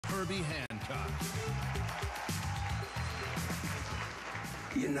Herbie Hancock.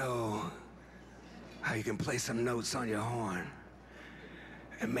 You know how you can play some notes on your horn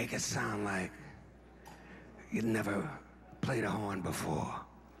and make it sound like you'd never played a horn before?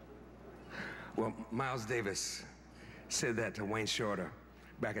 Well, Miles Davis said that to Wayne Shorter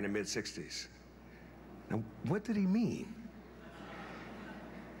back in the mid-'60s. Now, what did he mean?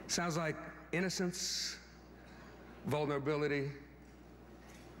 Sounds like innocence, vulnerability.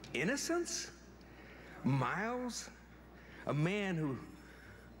 Innocence? Miles? A man who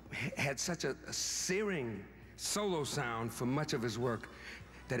had such a searing solo sound for much of his work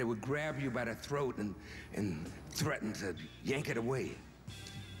that it would grab you by the throat and threaten to yank it away.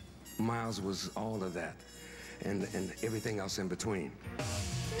 Miles was all of that and everything else in between.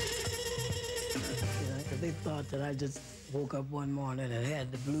 If they thought that I just woke up one morning and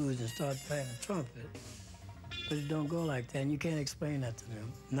had the blues and started playing the trumpet, but it don't go like that, and you can't explain that to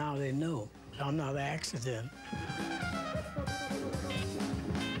them. Now they know I'm not an accident.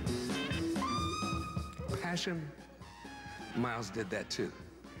 Passion, Miles did that too.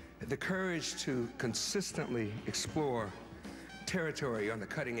 The courage to consistently explore territory on the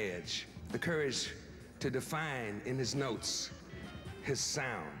cutting edge, the courage to define in his notes his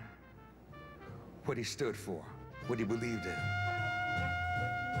sound, what he stood for, what he believed in.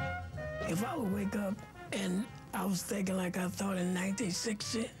 If I would wake up and I was thinking like I thought in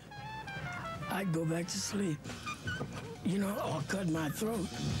 1960, I'd go back to sleep, you know, or cut my throat.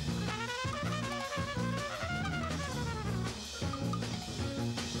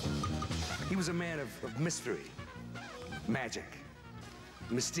 He was a man of mystery, magic,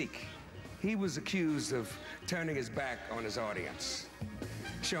 mystique. He was accused of turning his back on his audience,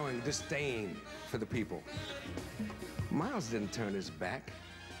 showing disdain for the people. Miles didn't turn his back.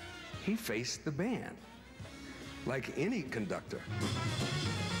 He faced the band, like any conductor.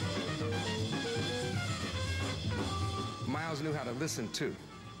 Miles knew how to listen too.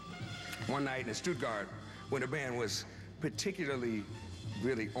 One night in Stuttgart, when the band was particularly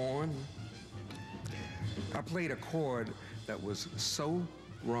really on, I played a chord that was so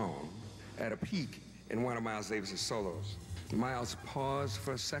wrong at a peak in one of Miles Davis's solos. Miles paused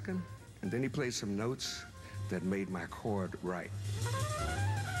for a second, and then he played some notes that made my chord right.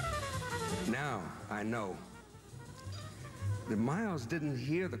 Now I know that Miles didn't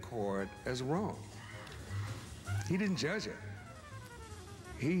hear the chord as wrong. He didn't judge it.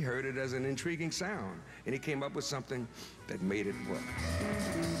 He heard it as an intriguing sound, and he came up with something that made it work.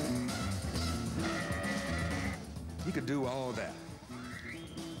 He could do all that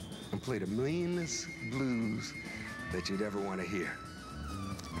and play the meanest blues that you'd ever want to hear.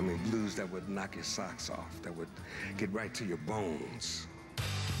 I mean, blues that would knock your socks off, that would get right to your bones.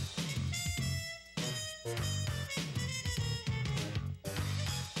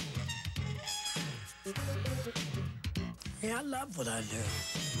 Yeah, I love what I do.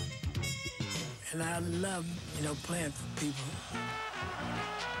 And I love, you know, playing for people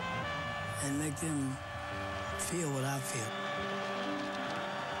and make them feel what I feel.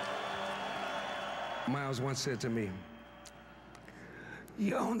 Miles once said to me,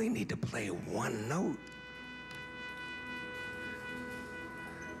 "You only need to play one note,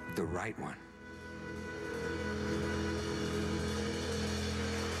 the right one."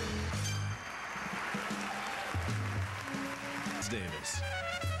 Davis.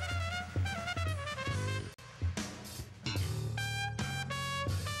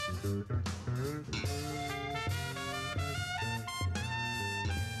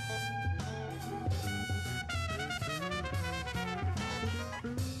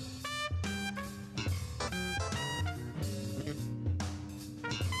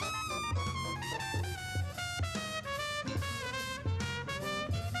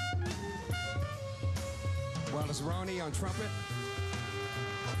 Wallace Roney on trumpet.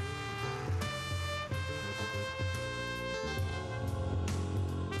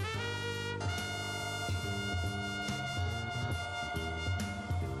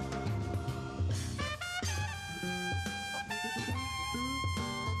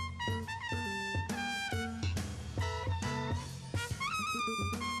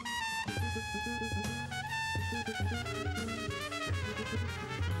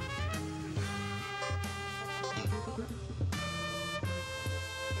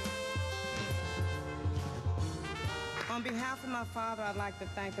 On behalf of my father, I'd like to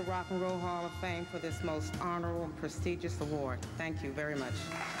thank the Rock and Roll Hall of Fame for this most honorable and prestigious award. Thank you very much.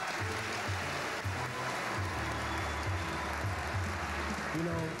 You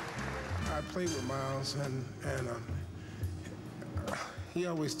know, I played with Miles, and he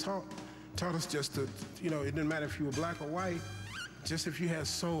always taught us just to, you know, it didn't matter if you were black or white, just if you had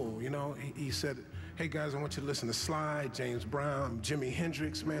soul, you know, he said, hey guys, I want you to listen to Sly, James Brown, Jimi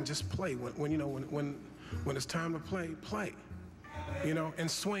Hendrix, man, just play. When it's time to play, play. You know, and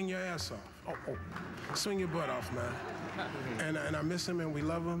swing your ass off. Swing your butt off, man. And I miss him and we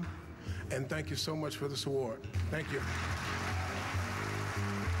love him. And thank you so much for this award. Thank you.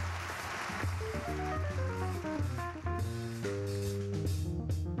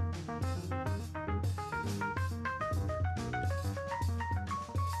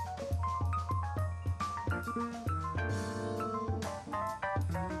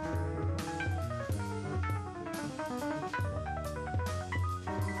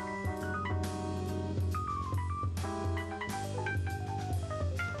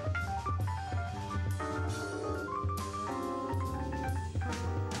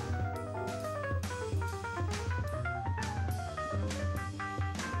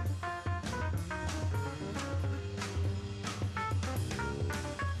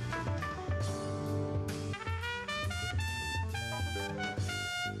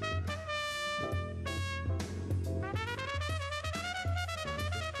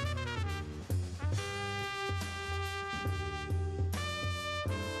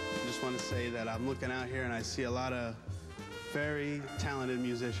 I want to say that I'm looking out here and I see a lot of very talented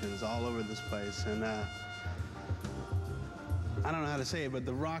musicians all over this place, and I don't know how to say it, but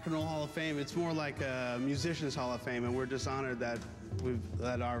the Rock and Roll Hall of Fame, it's more like a Musicians Hall of Fame, and we're just honored that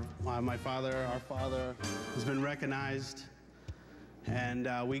our father has been recognized, and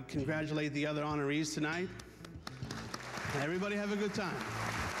we congratulate the other honorees tonight. Everybody have a good time.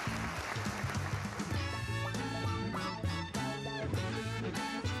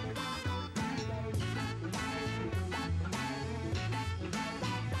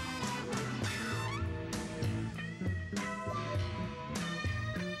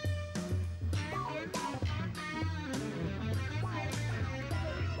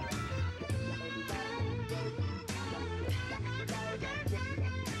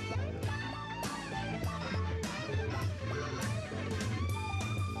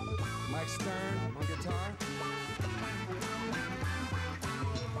 Mike Stern on guitar.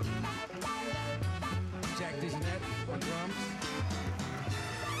 Jack DeJohnette on drums.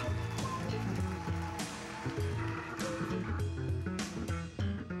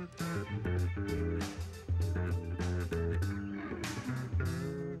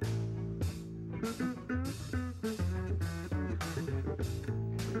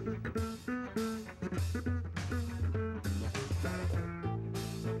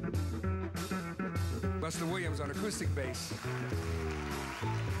 Buster Williams on acoustic bass.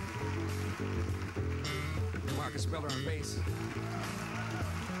 Marcus Miller on bass.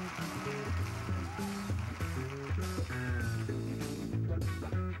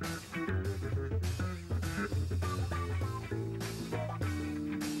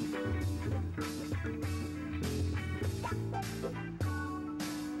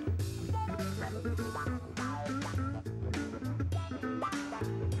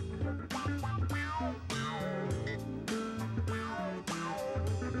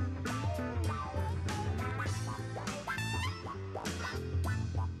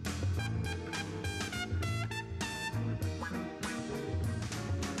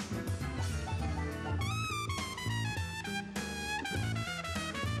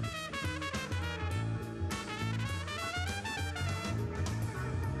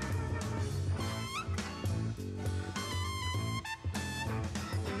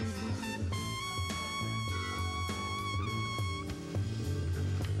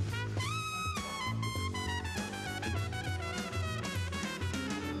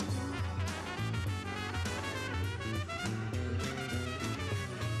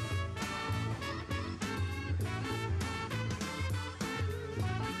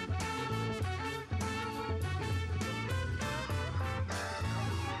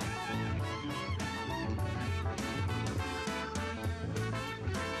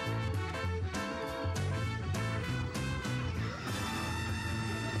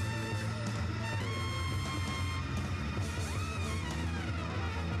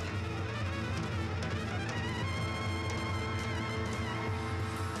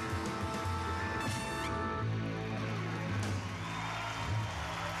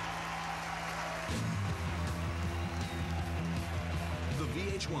 The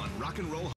VH1 Rock and Roll